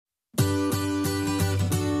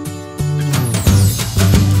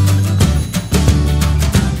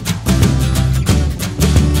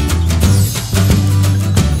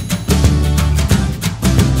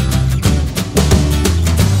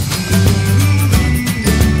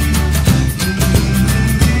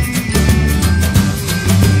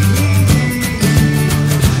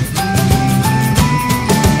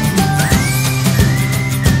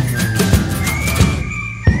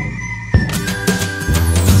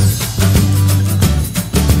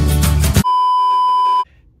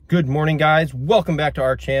Good morning, guys. Welcome back to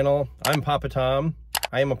our channel. I'm Papa Tom.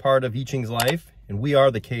 I am a part of Iching's life, and we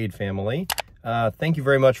are the Cade family. Thank you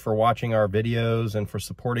very much for watching our videos and for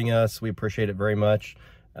supporting us. We appreciate it very much.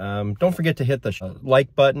 Don't forget to hit the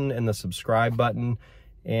like button and the subscribe button.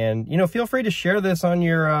 And, you know, feel free to share this on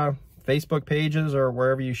your Facebook pages or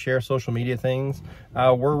wherever you share social media things.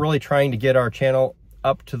 We're really trying to get our channel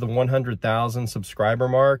up to the 100,000 subscriber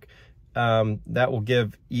mark. That will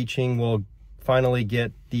give Iching will finally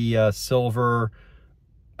get the silver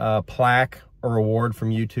plaque or award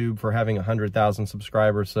from YouTube for having 100,000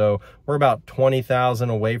 subscribers. So we're about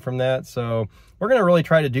 20,000 away from that. So we're going to really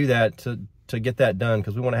try to do that to get that done,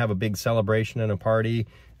 because we want to have a big celebration and a party.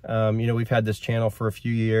 You know, we've had this channel for a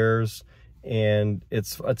few years and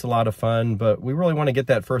it's a lot of fun, but we really want to get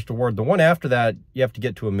that first award. The one after that, you have to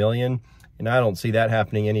get to 1 million, and I don't see that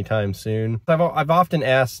happening anytime soon. I've often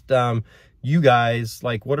asked you guys,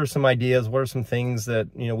 like, what are some ideas? What are some things that,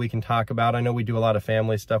 you know, we can talk about? I know we do a lot of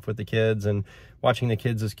family stuff with the kids, and watching the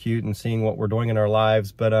kids is cute and seeing what we're doing in our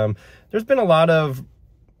lives. But there's been a lot of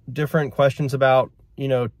different questions about, you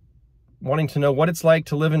know, wanting to know what it's like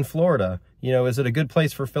to live in Florida. You know, is it a good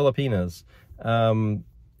place for Filipinos? You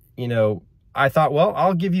know, I thought, well,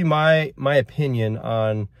 I'll give you my opinion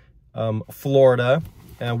on Florida.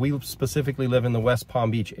 We specifically live in the West Palm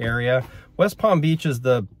Beach area. West Palm Beach is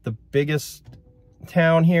the biggest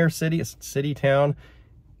town here, city town.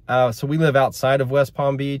 So we live outside of West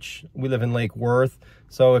Palm Beach. We live in Lake Worth.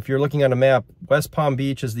 So if you're looking at a map, West Palm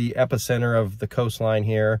Beach is the epicenter of the coastline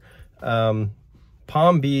here.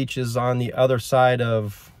 Palm Beach is on the other side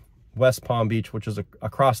of West Palm Beach, which is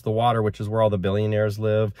across the water, which is where all the billionaires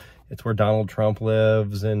live. It's where Donald Trump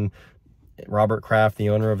lives, and Robert Kraft, the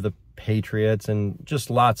owner of the Patriots, and just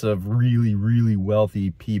lots of really, really wealthy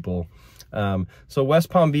people. So West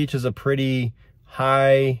Palm Beach is a pretty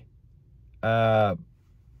high, how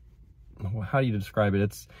do you describe it?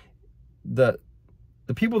 It's the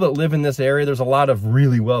people that live in this area, there's a lot of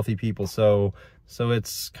really wealthy people. So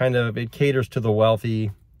it's kind of, it caters to the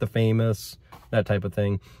wealthy, the famous, that type of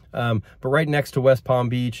thing. But right next to West Palm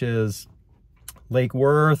Beach is Lake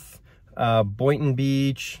Worth, Boynton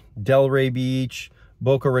Beach, Delray Beach,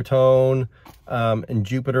 Boca Raton, and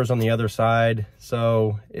Jupiter's on the other side.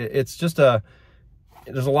 So it's just there's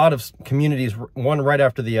a lot of communities, one right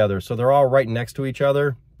after the other. So they're all right next to each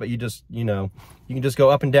other, but you just, you know, you can just go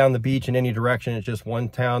up and down the beach in any direction. It's just one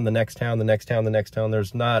town, the next town, the next town, the next town.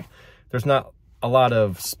 There's not a lot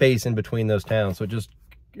of space in between those towns. So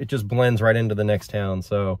it just blends right into the next town.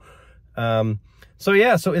 So,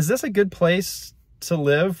 yeah, so is this a good place to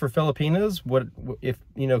live for Filipinos? What if,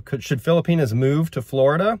 you know, should Filipinos move to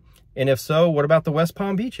Florida? And if so, what about the West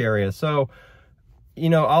Palm Beach area? So, you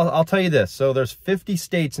know, I'll tell you this. So there's 50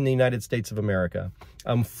 states in the United States of America.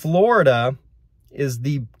 Florida is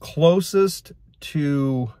the closest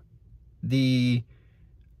to the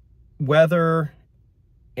weather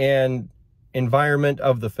and environment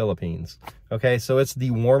of the Philippines. Okay, so it's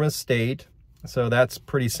the warmest state. So that's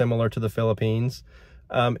pretty similar to the Philippines.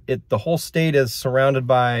 The whole state is surrounded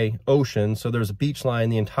by ocean, so there's a beach line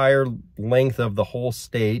the entire length of the whole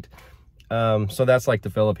state. So that's like the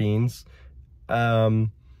Philippines.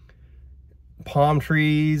 Palm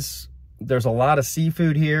trees. There's a lot of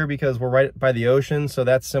seafood here because we're right by the ocean, so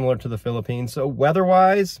that's similar to the Philippines. So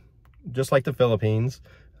weather-wise, just like the Philippines.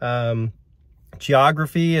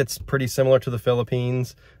 Geography, it's pretty similar to the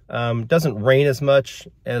Philippines. Doesn't rain as much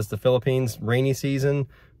as the Philippines rainy season,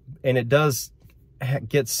 and it does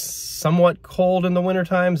gets somewhat cold in the winter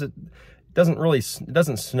times. It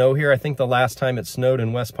doesn't snow here. I think the last time it snowed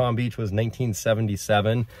in West Palm Beach was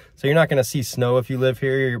 1977. So you're not going to see snow if you live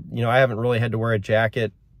here. You know, I haven't really had to wear a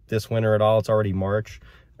jacket this winter at all. It's already March.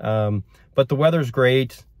 But the weather's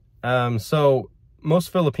great. So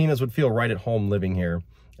most Filipinos would feel right at home living here.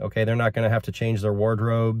 Okay, they're not going to have to change their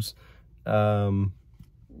wardrobes.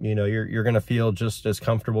 You know, you're going to feel just as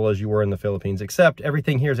comfortable as you were in the Philippines, except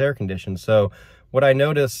everything here is air conditioned. So what I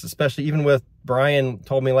noticed, especially even with Brian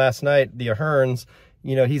told me last night, the Aherns,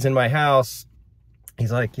 you know, he's in my house.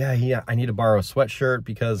 He's like, yeah, I need to borrow a sweatshirt,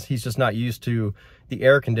 because he's just not used to the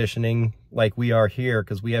air conditioning like we are here,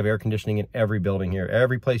 because we have air conditioning in every building here.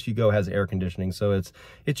 Every place you go has air conditioning. So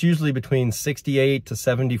it's usually between 68 to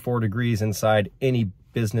 74 degrees inside any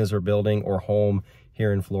business or building or home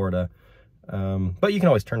here in Florida. But you can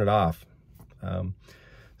always turn it off.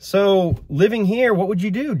 So living here, what would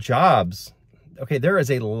you do? Jobs. Okay, there is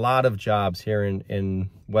a lot of jobs here in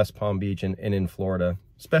West Palm Beach and in Florida,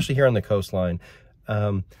 especially here on the coastline.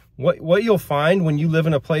 What you'll find when you live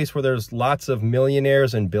in a place where there's lots of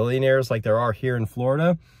millionaires and billionaires like there are here in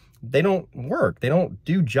Florida, they don't work. They don't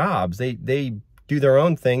do jobs. They do their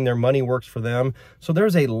own thing. Their money works for them. So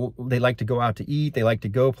they like to go out to eat. They like to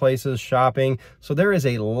go places, shopping. So there is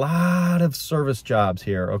a lot of service jobs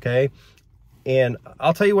here, okay? And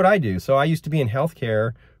I'll tell you what I do. So I used to be in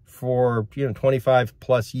healthcare for, 25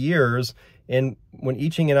 plus years. And when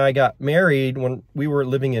Iching and I got married, when we were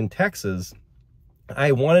living in Texas,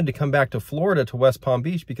 I wanted to come back to Florida, to West Palm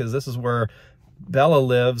Beach, because this is where Bella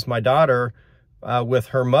lives, my daughter, with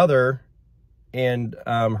her mother and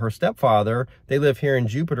her stepfather. They live here in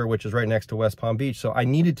Jupiter, which is right next to West Palm Beach. So I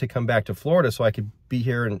needed to come back to Florida so I could be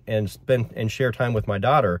here and spend and share time with my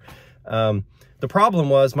daughter. The problem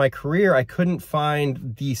was my career, I couldn't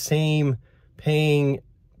find the same paying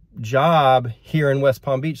job here in West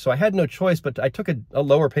Palm Beach. So I had no choice, but I took a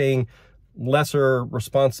lower paying, lesser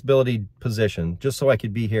responsibility position just so I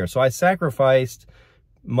could be here. So I sacrificed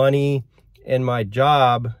money and my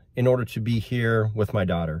job in order to be here with my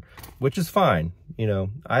daughter, which is fine. We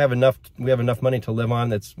have enough money to live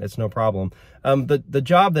on. It's no problem. The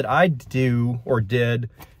job that I do or did,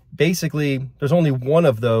 basically, there's only one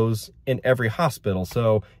of those in every hospital.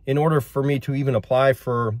 So in order for me to even apply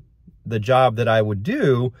for the job that I would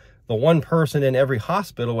do, the one person in every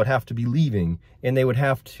hospital would have to be leaving, and they would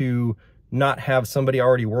have to not have somebody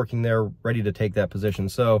already working there ready to take that position.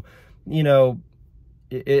 So,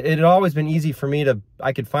 it had always been easy for me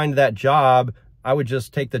I could find that job. I would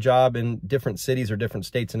just take the job in different cities or different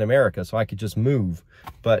states in America, so I could just move.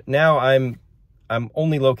 But now I'm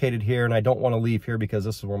only located here, and I don't want to leave here because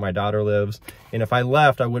this is where my daughter lives. And if I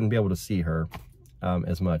left, I wouldn't be able to see her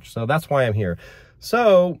as much. So that's why I'm here.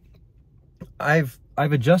 So I've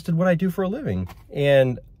adjusted what I do for a living.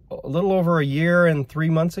 And a little over a year and 4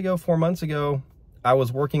 months ago, I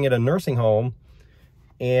was working at a nursing home,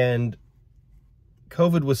 and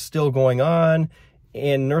COVID was still going on,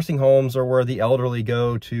 and nursing homes are where the elderly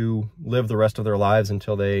go to live the rest of their lives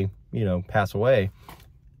until they, pass away.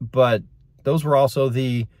 But those were also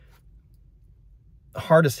the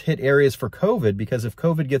hardest hit areas for COVID, because if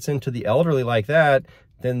COVID gets into the elderly like that,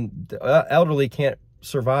 then the elderly can't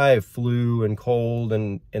survive flu and cold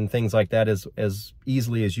and things like that as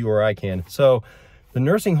easily as you or I can. So the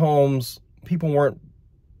nursing homes, people weren't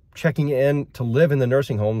checking in to live in the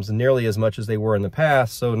nursing homes nearly as much as they were in the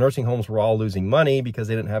past. So nursing homes were all losing money because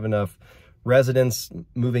they didn't have enough residents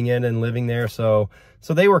moving in and living there. So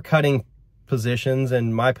they were cutting positions,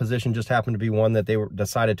 and my position just happened to be one that they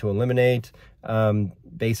decided to eliminate.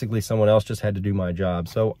 Basically, someone else just had to do my job.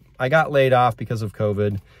 So I got laid off because of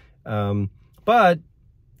COVID. But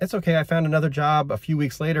it's okay. I found another job a few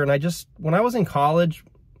weeks later, and when I was in college,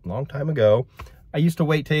 a long time ago, I used to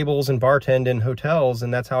wait tables and bartend in hotels,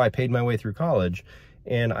 and that's how I paid my way through college.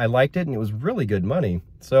 And I liked it, and it was really good money.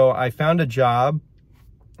 So I found a job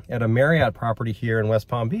at a Marriott property here in West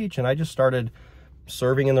Palm Beach, and I just started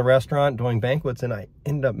serving in the restaurant, doing banquets, and I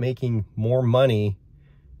ended up making more money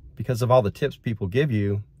because of all the tips people give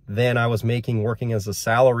you than I was making working as a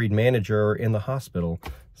salaried manager in the hospital.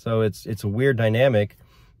 So it's a weird dynamic.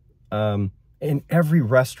 In every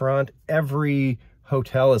restaurant, every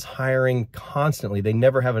hotel is hiring constantly. They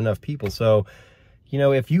never have enough people. So,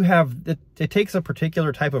 if you have, it takes a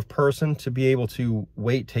particular type of person to be able to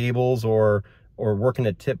wait tables or work in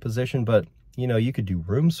a tip position. But, you could do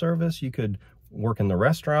room service. You could work in the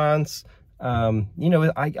restaurants.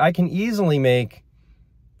 I can easily make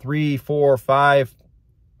 $3,000, $4,000,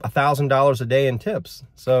 $5,000, $1,000 a day in tips.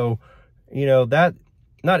 So, that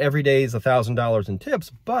not every day is $1,000 in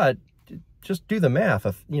tips, but just do the math.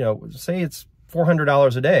 Say it's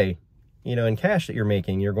 $400 a day, in cash that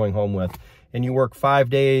you're going home with, and you work 5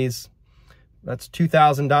 days, that's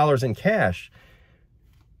 $2,000 in cash.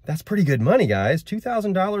 That's pretty good money, guys.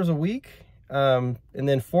 $2,000 a week. And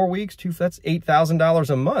then 4 weeks, that's $8,000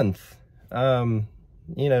 a month.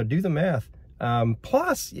 Do the math.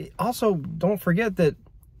 Plus, also don't forget that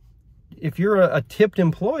if you're a tipped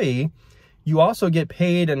employee, you also get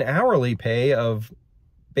paid an hourly pay of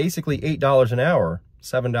basically $8 an hour.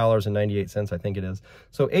 $7.98, I think it is.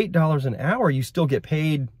 So $8 an hour, you still get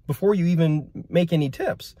paid before you even make any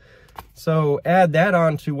tips. So add that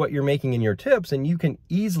on to what you're making in your tips, and you can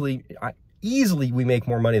easily we make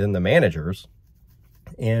more money than the managers.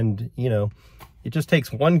 And, it just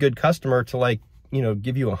takes one good customer to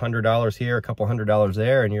give you $100 here, a couple $100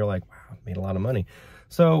 there, and you're like, wow, I made a lot of money.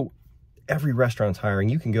 So every restaurant's hiring.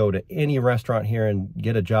 You can go to any restaurant here and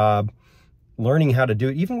get a job. Learning how to do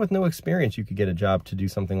it, even with no experience, you could get a job to do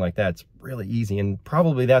something like that. It's really easy, and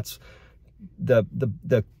probably that's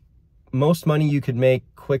the most money you could make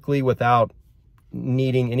quickly without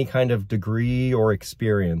needing any kind of degree or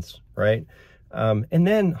experience, right? And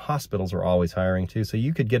then hospitals are always hiring too, so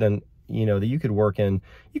you could get you know, that you could work in.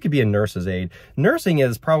 You could be a nurse's aide. Nursing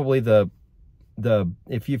is probably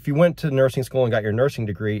if you went to nursing school and got your nursing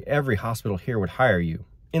degree, every hospital here would hire you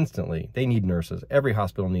instantly. They need nurses. Every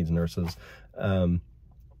hospital needs nurses.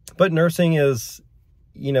 But nursing is,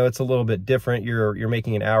 you know, it's a little bit different. You're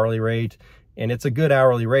making an hourly rate, and it's a good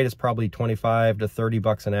hourly rate. It's probably 25 to 30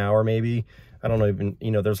 bucks an hour, maybe. I don't even,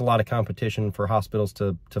 you know, there's a lot of competition for hospitals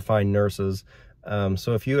to find nurses.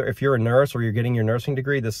 So if you're a nurse or you're getting your nursing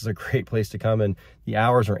degree, this is a great place to come, and the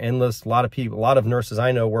hours are endless. A lot of nurses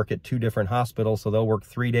I know work at 2 different hospitals, so they'll work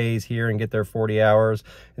 3 days here and get their 40 hours,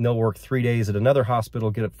 and they'll work 3 days at another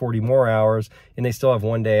hospital, get 40 more hours, and they still have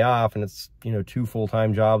 1 day off, and it's, you know, 2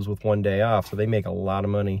 full-time jobs with 1 day off, so they make a lot of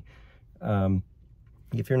money.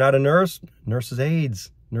 If you're not a nurse, nurses'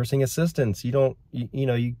 aides, nursing assistants,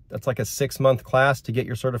 that's like a 6-month class to get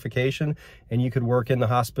your certification, and you could work in the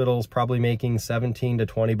hospitals probably making 17 to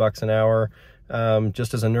 20 bucks an hour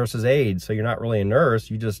just as a nurse's aide. So you're not really a nurse,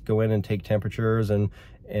 you just go in and take temperatures and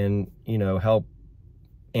you know, help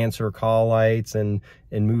answer call lights and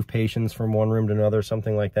move patients from one room to another,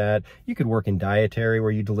 something like that. You could work in dietary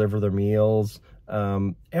where you deliver their meals.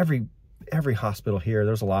 Every hospital here,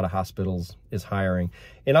 there's a lot of hospitals, is hiring.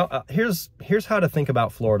 And here's how to think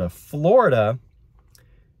about Florida. Florida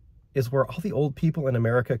is where all the old people in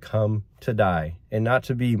America come to die. And not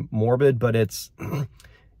to be morbid, but it's,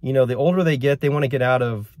 you know, the older they get, they want to get out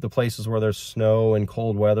of the places where there's snow and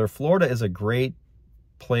cold weather. Florida is a great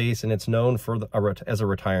place, and it's known for as a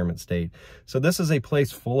retirement state. So this is a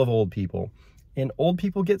place full of old people, and old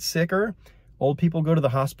people get sicker. Old people go to the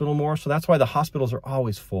hospital more, so that's why the hospitals are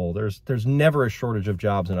always full. There's never a shortage of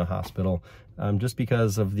jobs in a hospital, just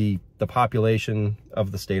because of the population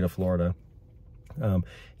of the state of Florida.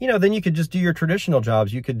 You know, then you could just do your traditional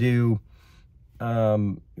jobs. You could do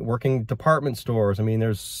working department stores. I mean,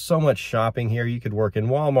 there's so much shopping here. You could work in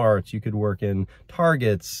Walmarts. You could work in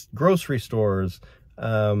Targets, grocery stores.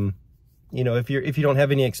 You know, if you don't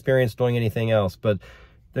have any experience doing anything else, but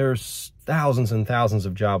there's thousands and thousands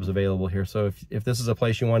of jobs available here. So if this is a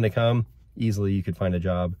place you wanted to come, easily you could find a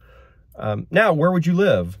job. Now, where would you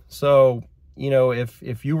live? So, you know,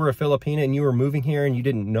 if you were a Filipina and you were moving here and you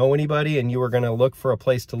didn't know anybody and you were going to look for a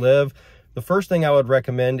place to live, the first thing I would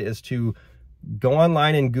recommend is to go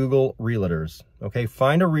online and Google realtors. Okay,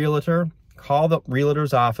 find a realtor, call the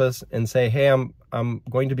realtor's office and say, hey, I'm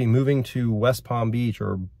going to be moving to West Palm Beach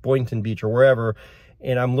or Boynton Beach or wherever,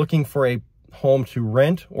 and I'm looking for a home to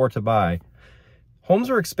rent or to buy. Homes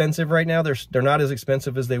are expensive right now. They're not as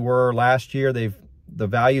expensive as they were last year. The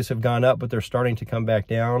values have gone up, but they're starting to come back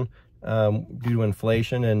down due to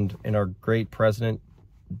inflation and our great president,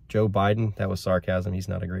 Joe Biden. That was sarcasm. He's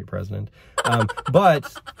not a great president.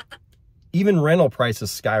 But even rental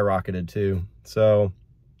prices skyrocketed too. So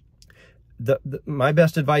my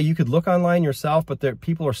best advice, you could look online yourself, but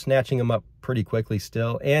people are snatching them up pretty quickly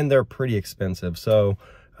still, and they're pretty expensive. So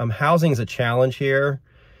housing is a challenge here.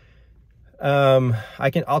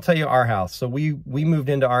 I'll tell you our house. So we moved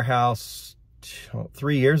into our house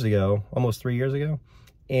 3 years ago, almost 3 years ago.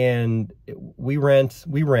 And we rent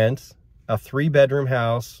a 3-bedroom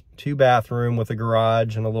house, 2-bathroom with a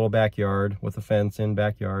garage and a little backyard with a fence in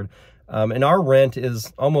backyard. And our rent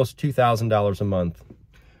is almost $2,000 a month,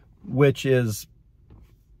 which is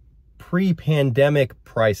pre-pandemic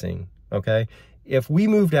pricing. Okay. If we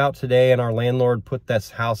moved out today and our landlord put this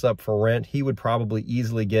house up for rent, he would probably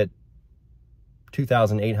easily get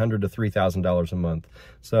 $2,800 to $3,000 a month.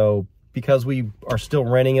 So because we are still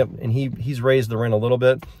renting it, and he's raised the rent a little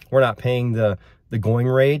bit, we're not paying the going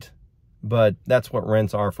rate, but that's what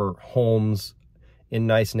rents are for homes in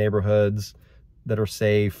nice neighborhoods that are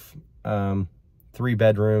safe. 3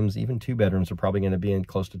 bedrooms, even 2 bedrooms are probably going to be in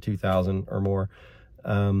close to $2,000 or more.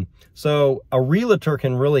 So a realtor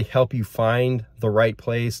can really help you find the right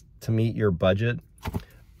place to meet your budget.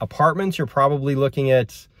 Apartments, you're probably looking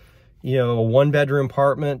at, you know, a 1-bedroom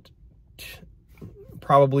apartment,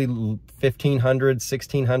 probably $1,500,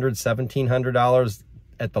 $1,600, $1,700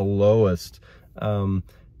 at the lowest.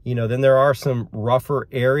 You know, then there are some rougher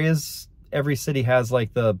areas. Every city has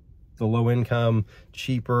like the low income,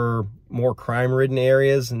 cheaper, more crime-ridden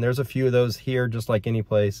areas, and there's a few of those here, just like any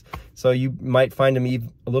place. So you might find them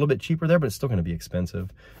a little bit cheaper there, but it's still going to be expensive.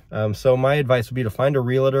 So my advice would be to find a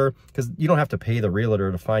realtor, because you don't have to pay the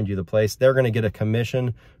realtor to find you the place. They're going to get a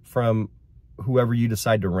commission from whoever you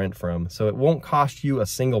decide to rent from. So it won't cost you a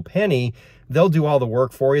single penny. They'll do all the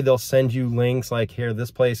work for you. They'll send you links like, here,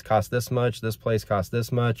 this place costs this much, this place costs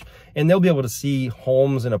this much, and they'll be able to see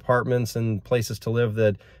homes and apartments and places to live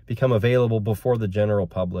that become available before the general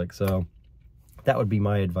public. So that would be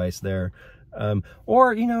my advice there.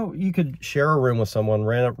 Or, you know, you could share a room with someone,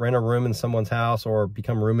 rent a room in someone's house, or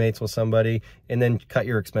become roommates with somebody and then cut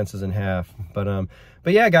your expenses in half. But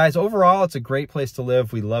yeah, guys, overall, it's a great place to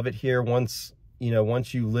live. We love it here. Once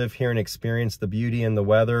you live here and experience the beauty and the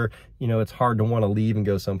weather, you know, it's hard to want to leave and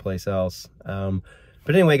go someplace else.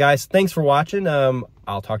 But anyway, guys, thanks for watching.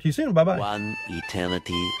 I'll talk to you soon. Bye-bye. One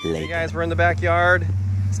eternity later. Hey, guys, we're in the backyard.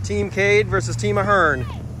 It's Team Cade versus Team Ahern.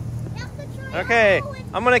 Okay,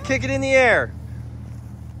 I'm going to kick it in the air.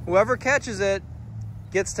 Whoever catches it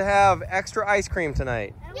gets to have extra ice cream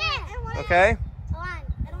tonight. Okay? I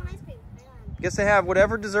don't want ice cream. Gets to have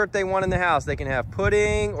whatever dessert they want in the house. They can have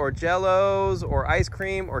pudding or jellos or ice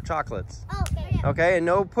cream or chocolates. Oh, okay. Okay, and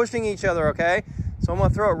no pushing each other, okay? So I'm going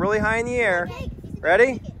to throw it really high in the air.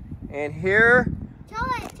 Ready? And here Show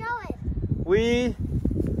it. we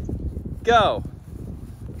go.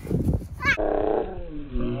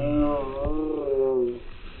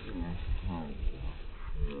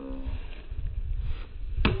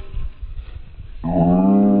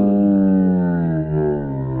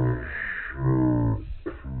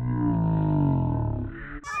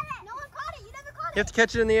 You have to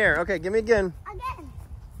catch it in the air. Okay, give me again.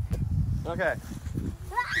 Okay.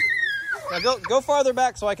 Now go farther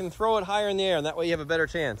back so I can throw it higher in the air, and that way you have a better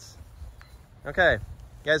chance. Okay. You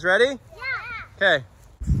guys ready? Yeah. Okay.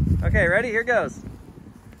 Okay, ready? Here goes.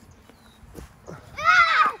 No.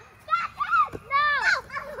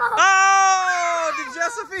 Oh! Did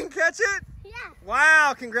Josephine catch it? Yeah.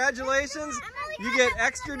 Wow, congratulations. You get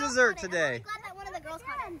extra dessert today. I'm glad that one of the girls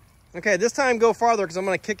caught it. Okay, this time go farther because I'm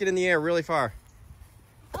going to kick it in the air really far.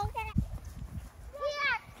 Okay.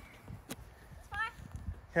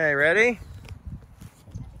 Okay, ready?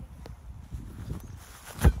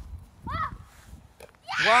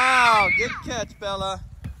 Wow, good catch, Bella.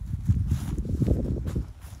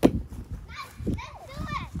 Let's do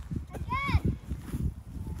it again.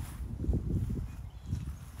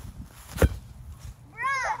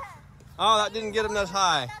 Bruh. Oh, that didn't get him that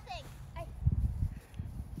high. Nothing.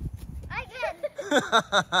 I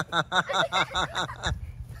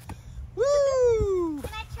Woo!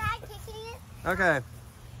 Can I try kicking it? Okay.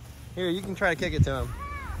 Here, you can try to kick it to him.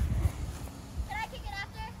 Can I kick it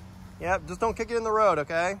after? Yep, just don't kick it in the road,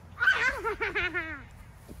 okay? I want to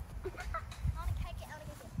kick it.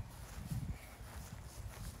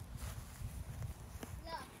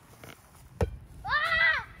 No.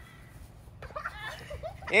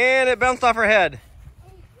 And it bounced off her head.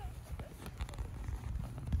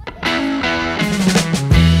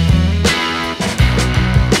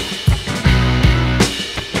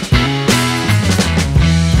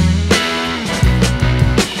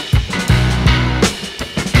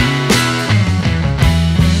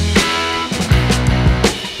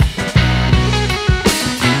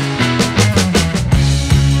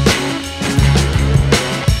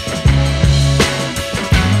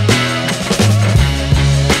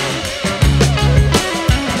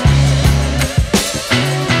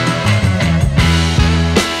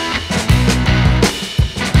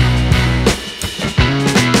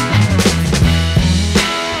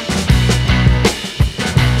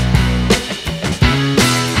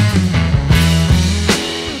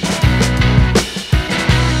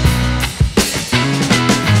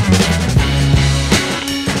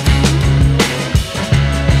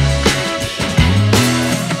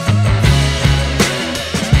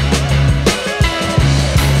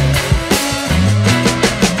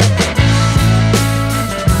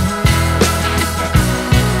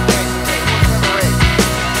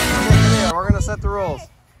 Set the rules.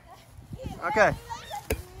 Okay.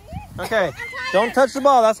 Okay. Don't touch the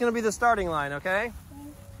ball. That's going to be the starting line, okay?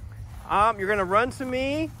 You're going to run to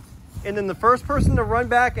me, and then the first person to run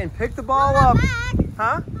back and pick the ball up.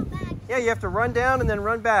 Huh? Yeah, you have to run down and then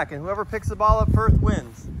run back, and whoever picks the ball up first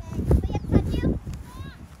wins.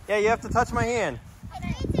 Yeah, you have to touch my hand.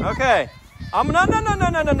 Okay.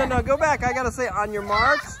 No. Go back. I got to say, on your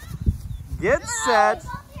marks, get set,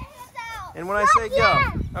 and when I say go.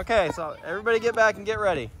 Okay, so everybody get back and get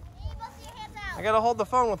ready. I gotta hold the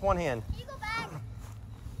phone with one hand.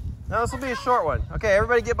 No, this will be a short one. Okay,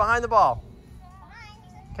 everybody get behind the ball.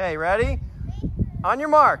 Okay, ready? On your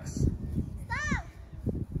marks.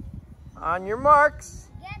 On your marks.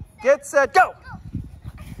 Get set, go!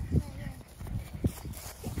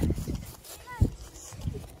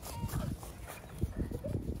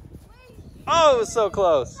 Oh, it was so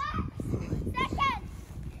close.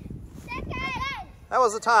 That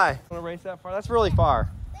was a tie. Want to race that far? That's really far.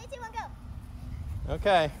 3, 2, 1, go.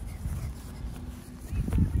 Okay.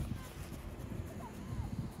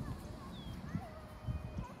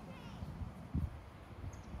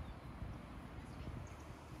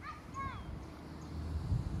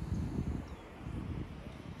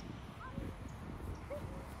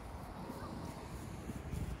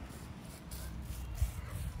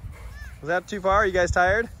 Was that too far? Are you guys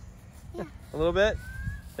tired? Yeah. A little bit?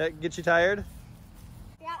 That get you tired?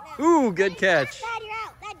 You're out now. Ooh, good catch. Dad, you're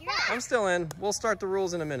out. Dad, you're out. I'm still in. We'll start the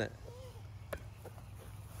rules in a minute.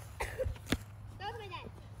 Go to my dad.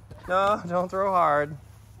 No, don't throw hard.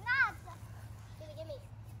 Stop. Give me.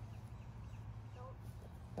 Don't.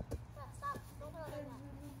 Stop. Don't throw it like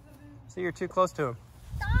that. See, you're too close to him.